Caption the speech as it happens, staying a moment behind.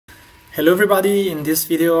Hello everybody, in this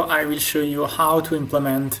video I will show you how to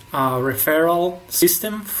implement a referral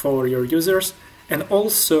system for your users and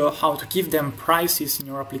also how to give them prices in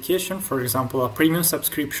your application, for example a premium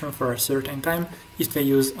subscription for a certain time if they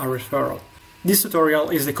use a referral. This tutorial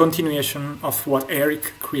is the continuation of what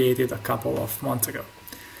Eric created a couple of months ago.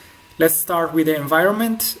 Let's start with the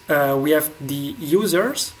environment. We have the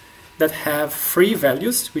users that have three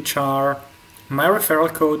values, which are my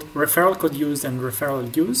referral code used, and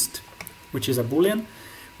referral used, which is a boolean.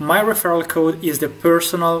 My referral code is the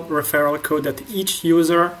personal referral code that each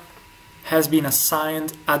user has been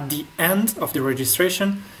assigned at the end of the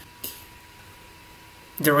registration.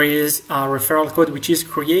 There is a referral code which is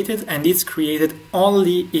created, and it's created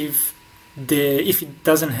only if it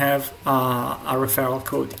doesn't have a referral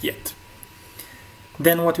code yet.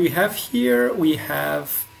 Then what we have here, we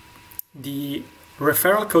have the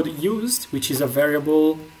referral code used, which is a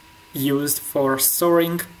variable used for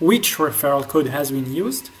storing which referral code has been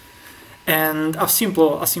used, and a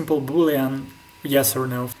simple boolean yes or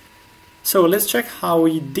no. So let's check how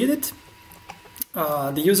we did it.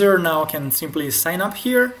 The user now can simply sign up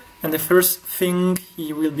here, and the first thing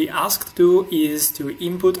he will be asked to do is to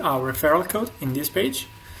input our referral code in this page.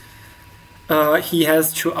 He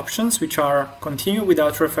has two options, which are continue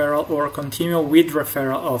without referral or continue with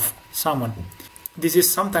referral of someone. This is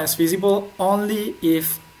sometimes visible only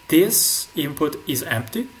if this input is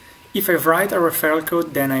empty. If I write a referral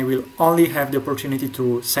code, then I will only have the opportunity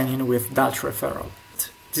to sign in with that referral.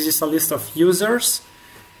 This is a list of users,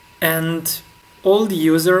 and all the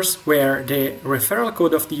users where the referral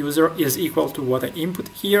code of the user is equal to what I input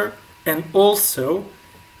here, and also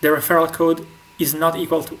the referral code is not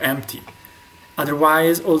equal to empty.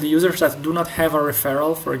 Otherwise, all the users that do not have a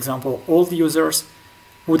referral, for example, all the users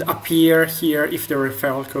would appear here if the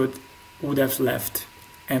referral code would have left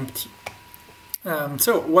empty.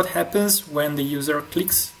 So what happens when the user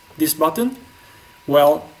clicks this button?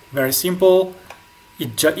 Well, very simple.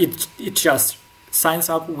 It just signs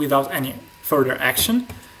up without any further action.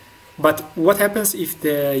 But what happens if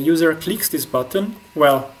the user clicks this button?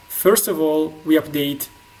 Well, first of all, we update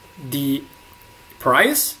the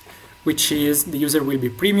price, which is the user will be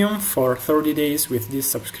premium for 30 days with this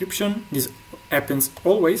subscription. This happens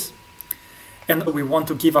always. And we want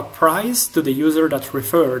to give a price to the user that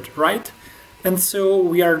referred, right? And so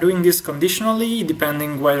we are doing this conditionally,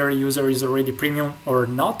 depending whether a user is already premium or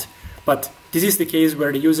not. But this is the case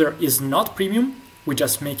where the user is not premium. We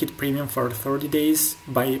just make it premium for 30 days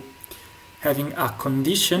by having a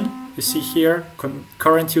condition. You see here,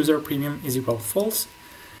 current user premium is equal false.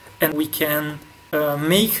 And we can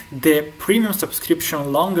make the premium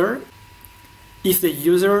subscription longer if the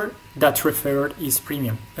user that referred is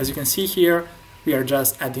premium. As you can see here, we are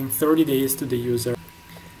just adding 30 days to the user.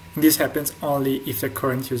 This happens only if the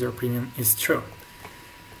current user premium is true.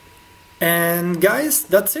 And guys,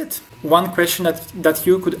 that's it. One question that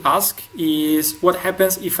you could ask is, what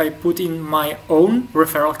happens if I put in my own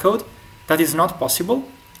referral code? That is not possible,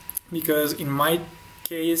 because in my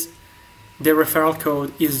case, the referral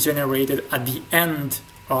code is generated at the end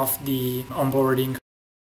of the onboarding